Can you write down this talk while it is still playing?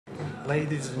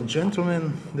Ladies and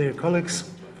gentlemen, dear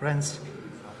colleagues, friends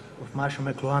of Marshall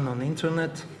McLuhan on the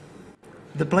internet.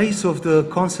 The place of the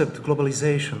concept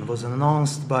globalization was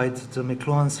announced by the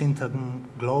McLuhan syntagm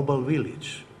Global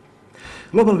Village.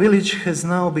 Global Village has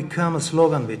now become a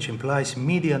slogan which implies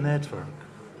media network,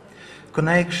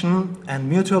 connection and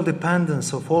mutual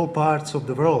dependence of all parts of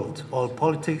the world, all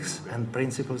politics and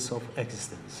principles of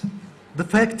existence. The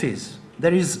fact is,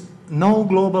 there is no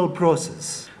global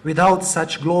process without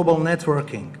such global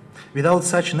networking, without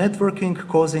such networking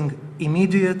causing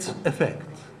immediate effect,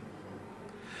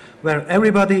 where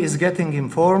everybody is getting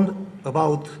informed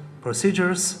about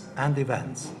procedures and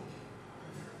events.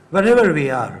 Wherever we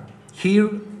are,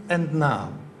 here and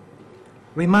now,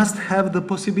 we must have the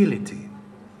possibility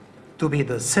to be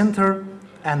the center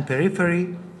and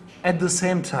periphery at the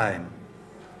same time,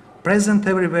 present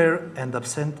everywhere and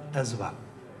absent as well.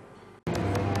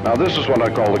 Now this is what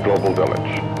I call the global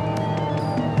village.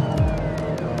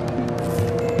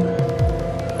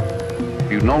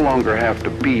 You no longer have to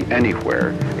be anywhere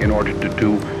in order to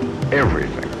do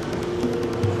everything.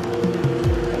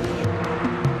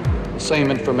 The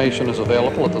same information is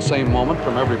available at the same moment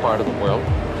from every part of the world.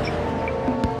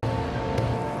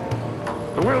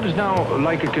 The world is now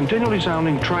like a continually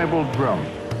sounding tribal drum,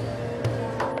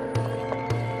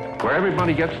 where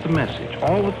everybody gets the message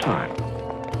all the time.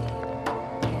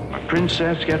 A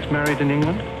princess gets married in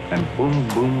England, and boom,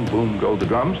 boom, boom go the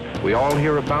drums. We all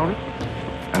hear about it.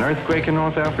 An earthquake in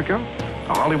North Africa,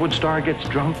 a Hollywood star gets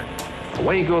drunk,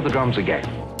 away go the drums again.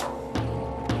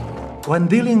 When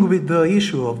dealing with the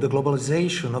issue of the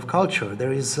globalization of culture,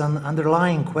 there is an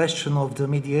underlying question of the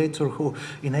mediator who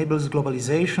enables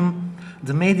globalization,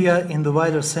 the media in the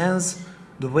wider sense,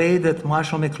 the way that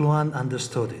Marshall McLuhan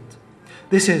understood it.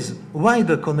 This is why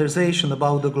the conversation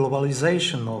about the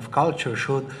globalization of culture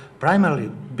should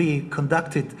primarily be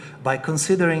conducted by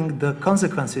considering the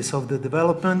consequences of the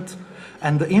development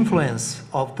and the influence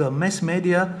of the mass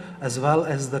media, as well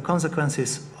as the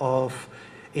consequences of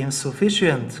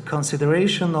insufficient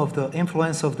consideration of the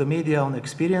influence of the media on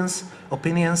experience,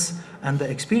 opinions, and the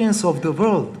experience of the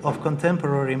world of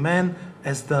contemporary man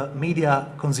as the media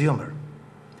consumer.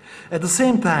 At the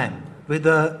same time, with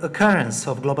the occurrence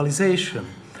of globalization,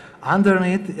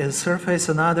 underneath is surface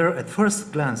another, at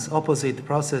first glance, opposite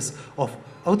process of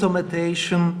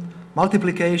automation,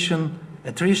 multiplication,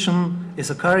 attrition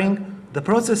is occurring, the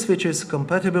process which is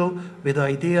compatible with the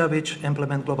idea which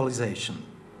implements globalization.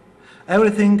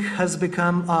 Everything has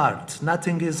become art.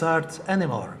 Nothing is art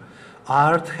anymore.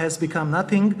 Art has become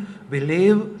nothing. We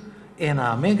live in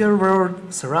a meager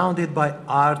world surrounded by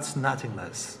art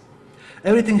nothingness.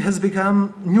 Everything has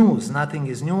become news. Nothing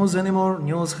is news anymore.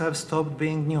 News have stopped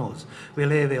being news. We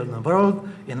live in a world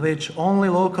in which only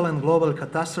local and global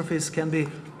catastrophes can be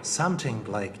something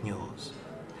like news.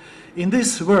 In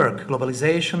this work,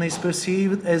 globalization is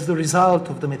perceived as the result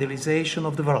of the medialization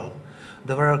of the world.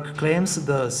 The work claims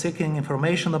the seeking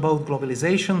information about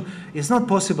globalization is not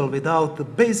possible without the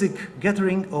basic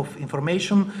gathering of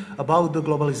information about the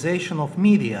globalization of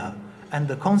media and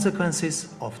the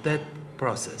consequences of that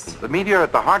process. The media are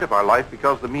at the heart of our life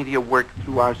because the media work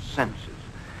through our senses.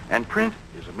 And print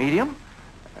is a medium.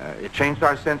 It changed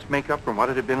our sense makeup from what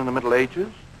it had been in the Middle Ages.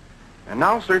 And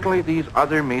now certainly these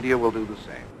other media will do the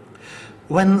same.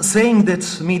 When saying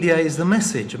that media is the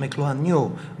message, McLuhan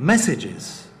knew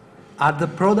messages are the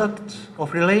product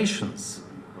of relations,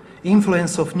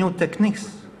 influence of new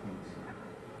techniques,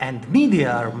 and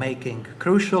media are making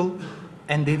crucial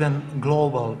and even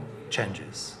global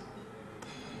changes.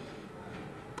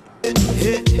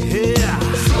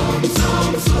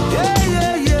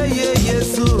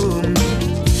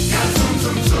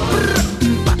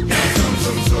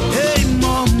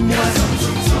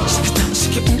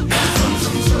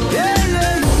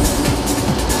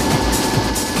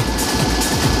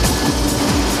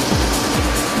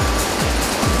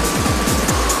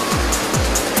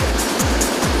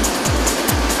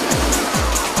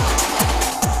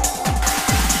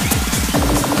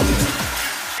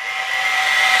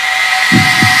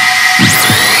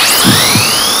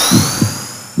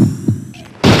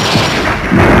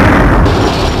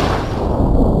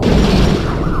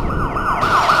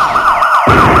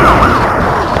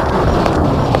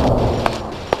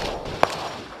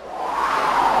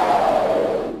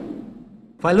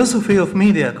 Philosophy of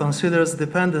media considers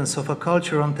dependence of a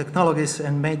culture on technologies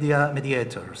and media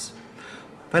mediators.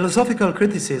 Philosophical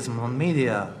criticism on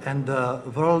media and the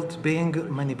world being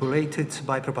manipulated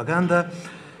by propaganda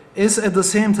is at the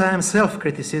same time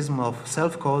self-criticism of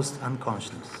self-caused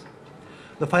unconsciousness.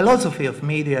 The philosophy of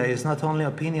media is not only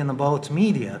opinion about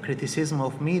media, criticism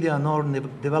of media, nor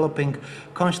developing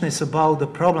consciousness about the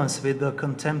problems with the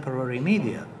contemporary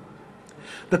media.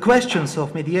 The questions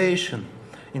of mediation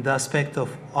in the aspect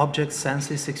of objects,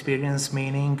 senses, experience,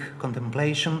 meaning,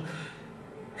 contemplation,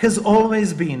 has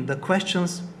always been the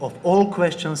questions of all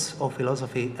questions of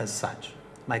philosophy as such.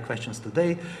 My questions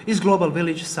today, is Global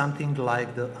Village something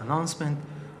like the announcement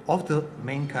of the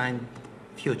mankind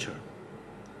future?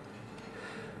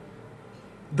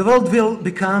 The world will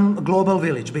become a global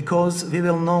village because we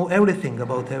will know everything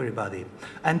about everybody,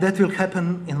 and that will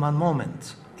happen in one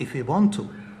moment, if we want to.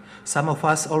 Some of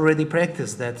us already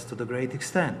practice that to the great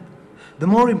extent. The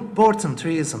more important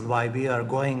reason why we are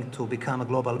going to become a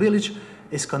global village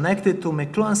is connected to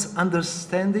McLuhan's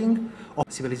understanding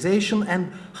of civilization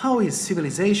and how is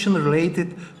civilization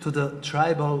related to the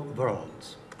tribal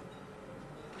world.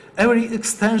 Every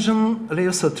extension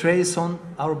leaves a trace on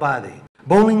our body.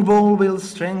 Bowling ball will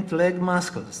strengthen leg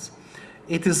muscles.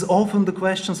 It is often the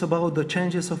questions about the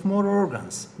changes of more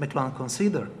organs. McLuhan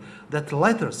considered that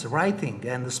letters, writing,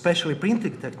 and especially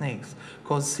printing techniques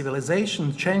cause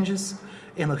civilization changes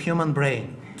in the human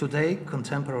brain. Today,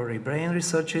 contemporary brain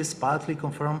researchers partly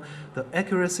confirm the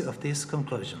accuracy of this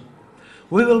conclusion.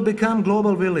 We will become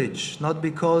global village, not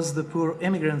because the poor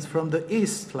immigrants from the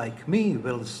East, like me,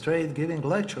 will straight giving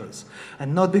lectures,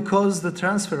 and not because the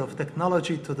transfer of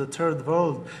technology to the third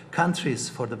world countries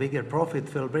for the bigger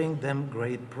profit will bring them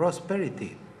great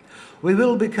prosperity. We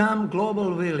will become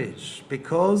global village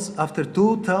because after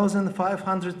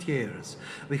 2,500 years,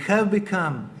 we have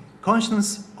become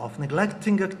conscious of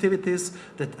neglecting activities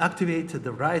that activate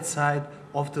the right side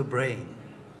of the brain.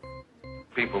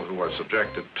 People who are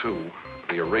subjected to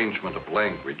the arrangement of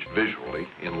language visually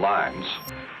in lines,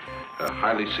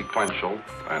 highly sequential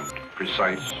and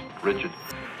precise, rigid,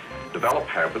 develop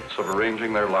habits of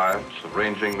arranging their lives,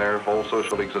 arranging their whole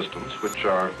social existence, which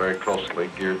are very closely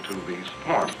geared to these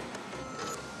forms.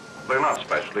 They're not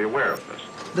specially aware of this.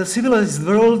 The civilized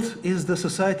world is the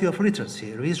society of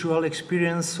literacy, visual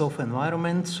experience of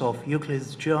environments, of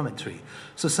Euclid's geometry,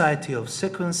 society of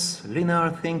sequence, linear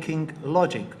thinking,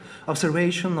 logic,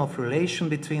 observation of relation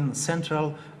between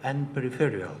central and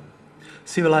peripheral.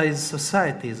 Civilized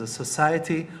society is a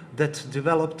society that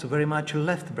developed very much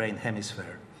left brain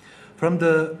hemisphere. From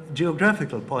the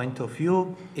geographical point of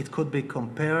view, it could be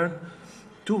compared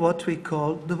to what we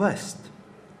call the West.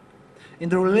 In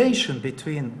the relation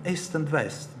between East and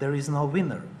West, there is no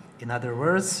winner. In other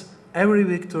words, every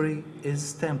victory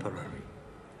is temporary.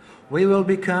 We will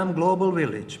become global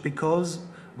village because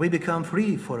we become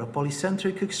free for a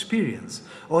polycentric experience,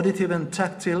 auditive and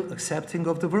tactile accepting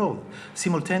of the world,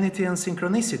 simultaneity and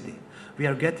synchronicity. We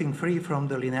are getting free from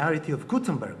the linearity of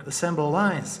Gutenberg, assemble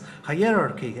lines,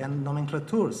 hierarchy and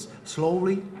nomenclatures,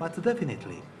 slowly but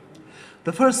definitely.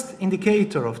 The first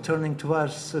indicator of turning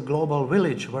towards a global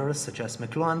village were, such as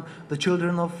McLuhan, the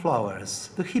children of flowers,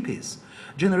 the hippies,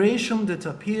 generation that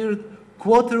appeared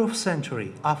quarter of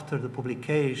century after the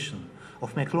publication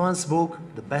of McLuhan's book,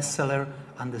 the bestseller,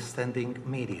 Understanding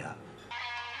Media.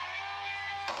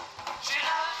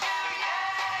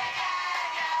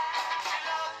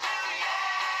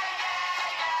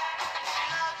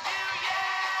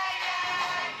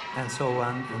 And so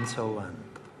on and so on.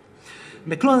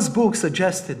 McLuhan's book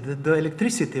suggested that the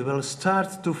electricity will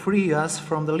start to free us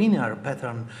from the linear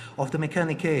pattern of the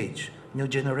mechanic age. New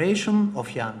generation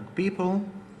of young people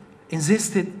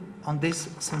insisted on this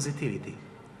sensitivity.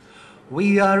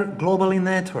 We are globally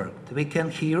networked. We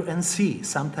can hear and see.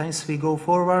 Sometimes we go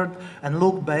forward and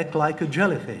look back like a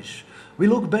jellyfish. We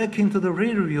look back into the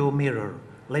rearview mirror.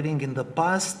 Living in the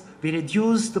past, we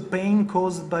reduce the pain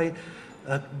caused by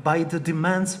the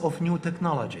demands of new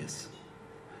technologies.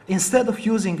 Instead of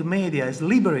using media as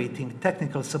liberating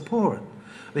technical support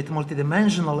with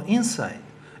multidimensional insight,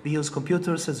 we use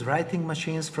computers as writing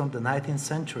machines from the 19th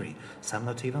century, some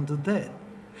not even to that.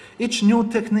 Each new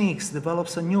technique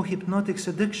develops a new hypnotic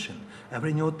seduction.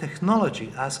 Every new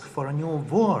technology asks for a new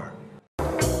war.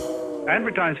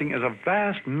 Advertising is a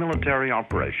vast military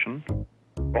operation,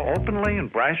 openly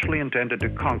and brashly intended to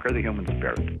conquer the human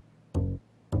spirit.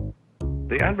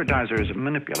 The advertiser is a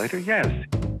manipulator, yes.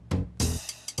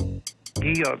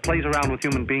 He plays around with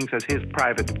human beings as his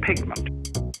private pigment.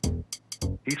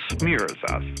 He smears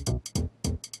us.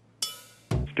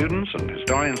 Students and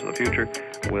historians of the future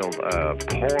will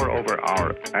pour over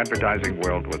our advertising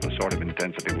world with the sort of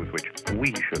intensity with which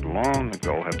we should long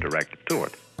ago have directed to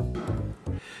it.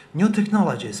 New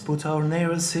technologies put our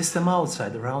nervous system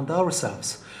outside, around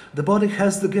ourselves. The body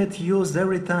has to get used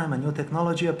every time a new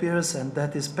technology appears, and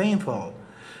that is painful.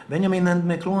 Benjamin and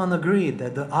McLuhan agreed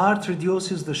that the art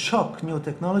reduces the shock new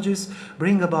technologies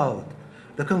bring about.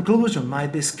 The conclusion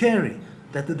might be scary,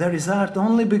 that there is art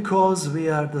only because we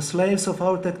are the slaves of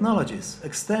our technologies,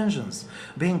 extensions,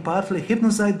 being partly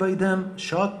hypnotized by them,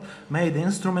 shock-made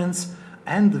instruments,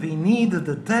 and we need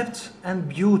the depth and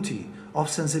beauty of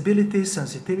sensibility,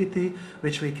 sensitivity,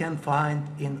 which we can find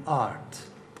in art.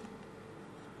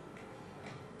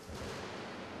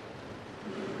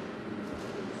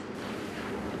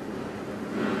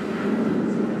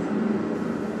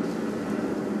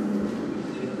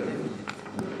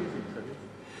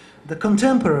 The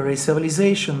contemporary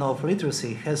civilization of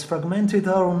literacy has fragmented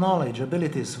our knowledge,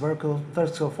 abilities,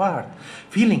 works of art,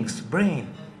 feelings, brain.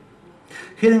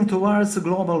 Heading towards the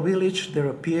global village, there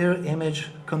appear image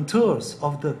contours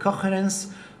of the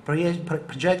coherence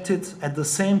projected at the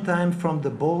same time from the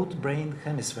both brain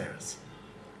hemispheres.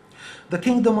 The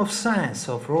Kingdom of Science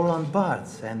of Roland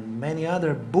Barthes and many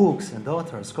other books and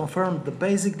authors confirmed the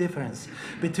basic difference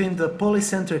between the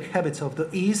polycentric habits of the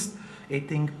East,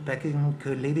 eating, packing,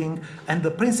 living, and the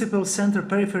principal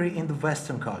center-periphery in the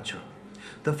Western culture.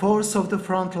 The force of the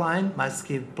front line must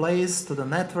give place to the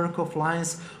network of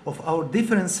lines of our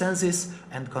different senses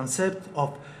and concept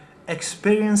of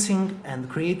experiencing and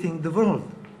creating the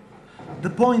world. The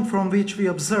point from which we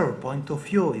observe point of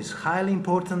view is highly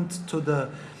important to the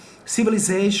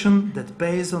civilization that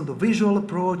based on the visual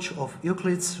approach of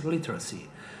Euclid's literacy.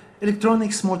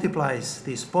 Electronics multiplies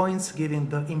these points, giving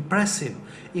the impressive,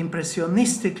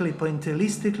 impressionistically,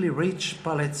 pointillistically rich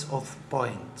palettes of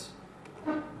points.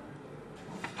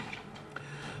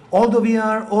 Although we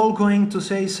are all going to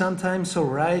say sometimes so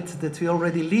right that we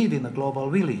already live in a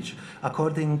global village,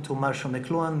 according to Marshall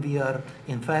McLuhan, we are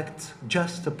in fact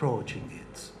just approaching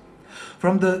it.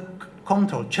 From the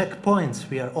control checkpoints,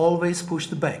 we are always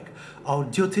pushed back. Our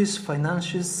duties,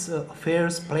 finances,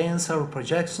 affairs, plans, our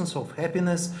projections of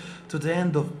happiness to the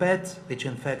end of path, which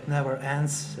in fact never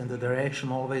ends, and the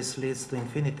direction always leads to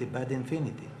infinity, bad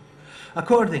infinity.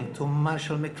 According to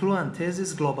Marshall McLuhan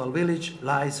thesis, global village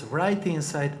lies right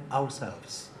inside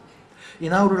ourselves.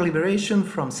 In our liberation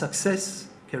from success,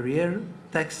 career,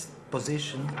 text,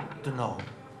 position to know.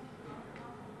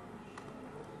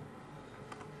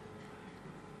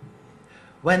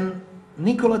 When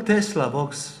Nikola Tesla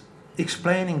was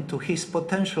explaining to his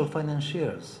potential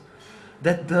financiers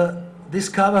that the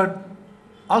discovered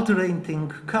alternating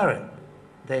current,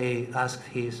 they asked,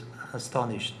 he is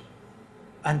astonished.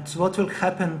 And what will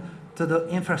happen to the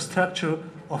infrastructure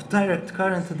of direct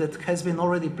current that has been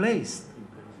already placed?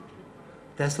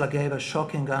 Tesla gave a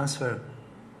shocking answer.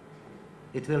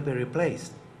 It will be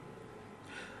replaced.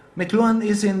 McLuhan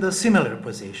is in the similar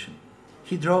position.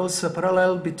 He draws a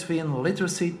parallel between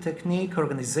literacy, technique,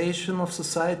 organization of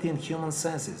society, and human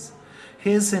senses.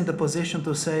 He is in the position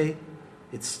to say,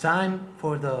 it's time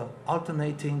for the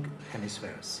alternating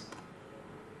hemispheres.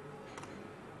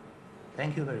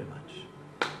 Thank you very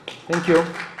much. Thank you.